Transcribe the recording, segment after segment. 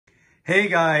Hey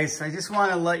guys, I just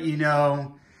want to let you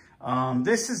know,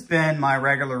 this has been my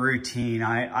regular routine.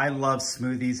 I love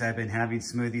smoothies. I've been having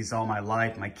smoothies all my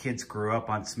life. My kids grew up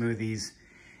on smoothies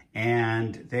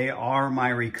and they are my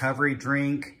recovery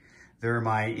drink. They're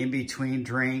my in-between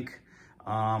drink.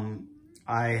 I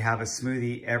have a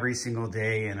smoothie every single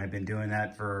day and I've been doing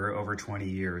that for over 20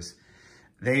 years.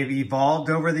 They've evolved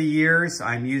over the years.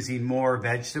 I'm using more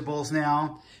vegetables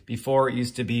now. Before it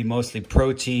used to be mostly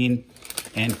protein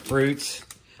and fruits.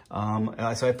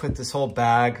 So I put this whole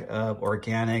bag of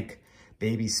organic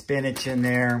baby spinach in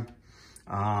there.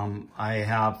 I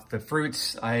have the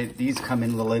fruits. These come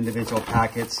in little individual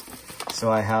packets.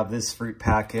 So I have this fruit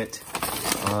packet.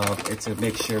 It's a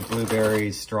mixture of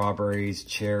blueberries, strawberries,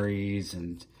 cherries,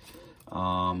 and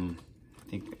I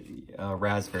think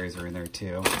raspberries are in there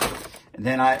too. And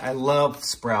then I love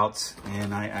Sprouts,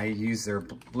 and I use their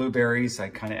blueberries. I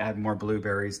kind of add more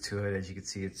blueberries to it. As you can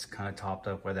see, it's kind of topped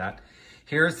up with that.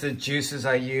 Here's the juices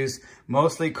I use.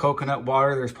 Mostly coconut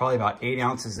water. There's probably about 8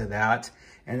 ounces of that.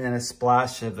 And then a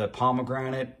splash of the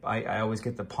pomegranate. I always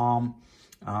get the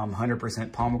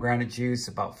 100% pomegranate juice,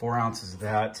 about 4 ounces of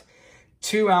that.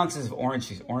 2 ounces of orange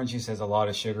juice. Orange juice has a lot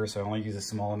of sugar, so I only use a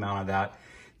small amount of that.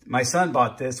 My son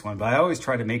bought this one, but I always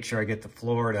try to make sure I get the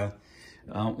Florida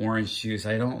orange juice.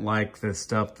 I don't like the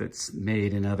stuff that's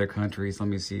made in other countries. Let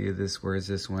me see this. Where is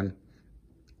this one?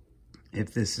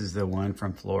 If this is the one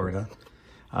from Florida,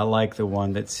 I like the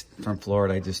one that's from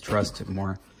Florida. I just trust it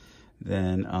more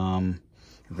than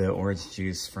the orange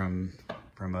juice from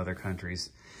other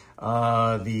countries.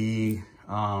 The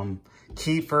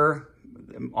kefir,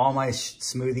 all my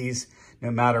smoothies,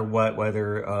 no matter what,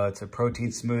 whether it's a protein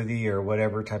smoothie or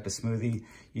whatever type of smoothie,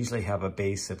 usually have a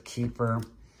base of kefir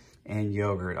and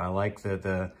yogurt. I like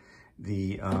the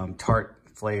tart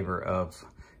flavor of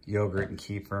yogurt and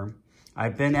kefir.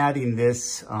 I've been adding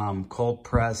this cold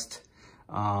pressed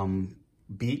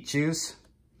beet juice,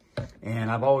 and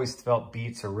I've always felt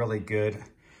beets are really good,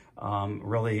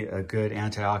 really a good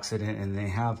antioxidant, and they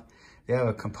have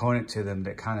a component to them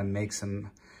that kind of makes them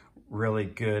really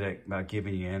good about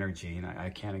giving you energy. And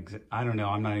I don't know,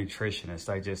 I'm not a nutritionist.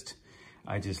 I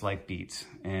just like beets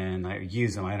and I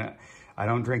use them. I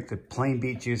don't drink the plain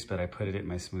beet juice, but I put it in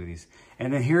my smoothies.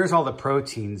 And then here's all the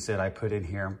proteins that I put in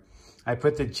here. I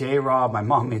put the J-Rob. My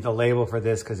mom made the label for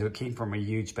this because it came from a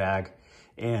huge bag.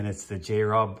 And it's the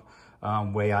J-Rob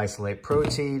Whey Isolate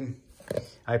Protein.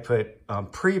 I put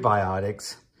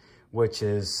prebiotics, which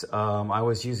is, I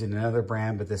was using another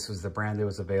brand, but this was the brand that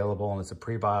was available, and it's a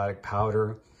prebiotic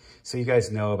powder. So you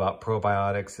guys know about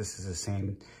probiotics. This is the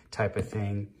same type of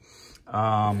thing.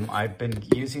 I've been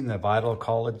using the Vital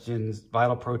Proteins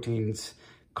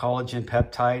collagen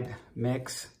peptide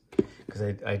mix because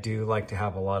I do like to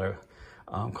have a lot of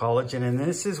collagen. And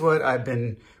this is what I've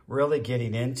been really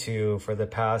getting into for the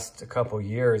past couple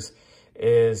years,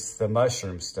 is the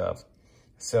mushroom stuff.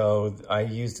 So I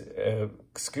used a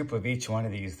scoop of each one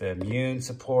of these: the immune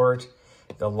support,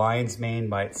 the lion's mane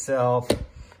by itself,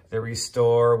 the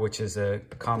restore, which is a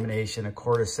combination of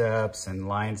cordyceps and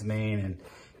lion's mane and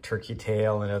turkey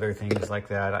tail and other things like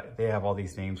that. They have all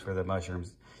these names for the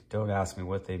mushrooms. Don't ask me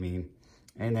what they mean.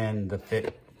 And then the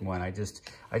fit one, I just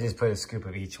put a scoop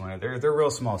of each one. They're real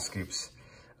small scoops.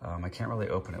 I can't really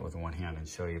open it with one hand and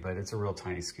show you, but it's a real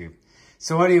tiny scoop.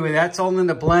 So anyway, that's all in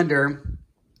the blender.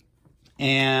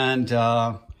 And did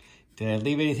I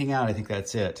leave anything out? I think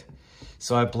that's it.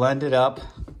 So I blend it up,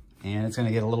 and it's gonna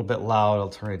get a little bit loud. I'll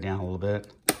turn it down a little bit.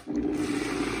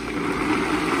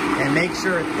 And make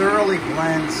sure it thoroughly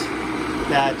blends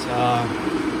that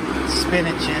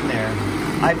spinach in there.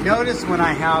 I've noticed when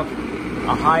I have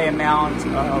a high amount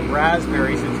of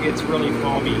raspberries, it gets really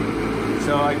foamy.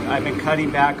 So I've been cutting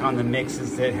back on the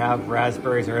mixes that have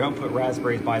raspberries, or I don't put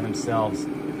raspberries by themselves.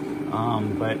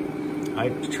 But I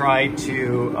try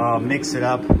to mix it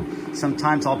up.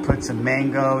 Sometimes I'll put some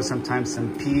mango, sometimes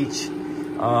some peach,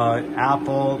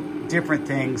 apple, different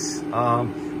things.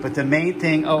 But the main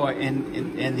thing,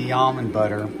 and the almond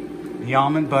butter. The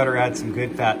almond butter adds some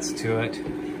good fats to it.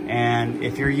 And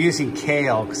if you're using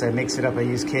kale, because I mix it up, I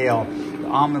use kale, the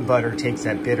almond butter takes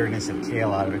that bitterness of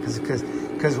kale out of it,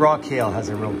 because raw kale has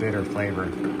a real bitter flavor.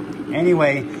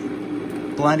 Anyway,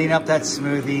 blending up that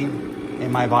smoothie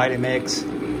in my Vitamix,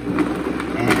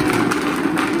 and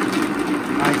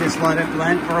I just let it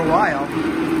blend for a while.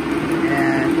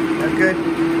 And a good,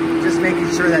 just making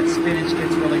sure that spinach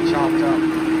gets really chopped up.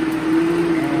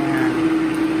 And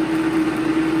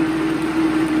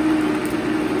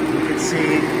you can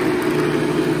see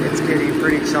it's getting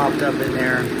pretty chopped up in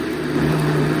there.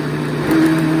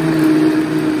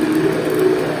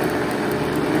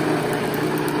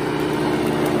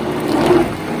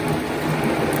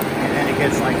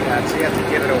 You have to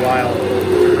give it a while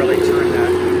to really turn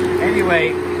that.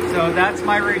 Anyway, so that's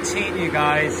my routine, you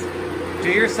guys.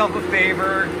 Do yourself a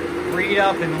favor, read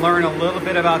up and learn a little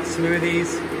bit about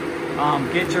smoothies.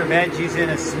 Get your veggies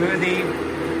in a smoothie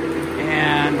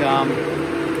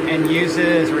and use it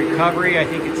as recovery. I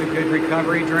think it's a good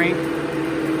recovery drink.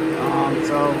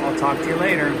 So I'll talk to you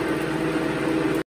later.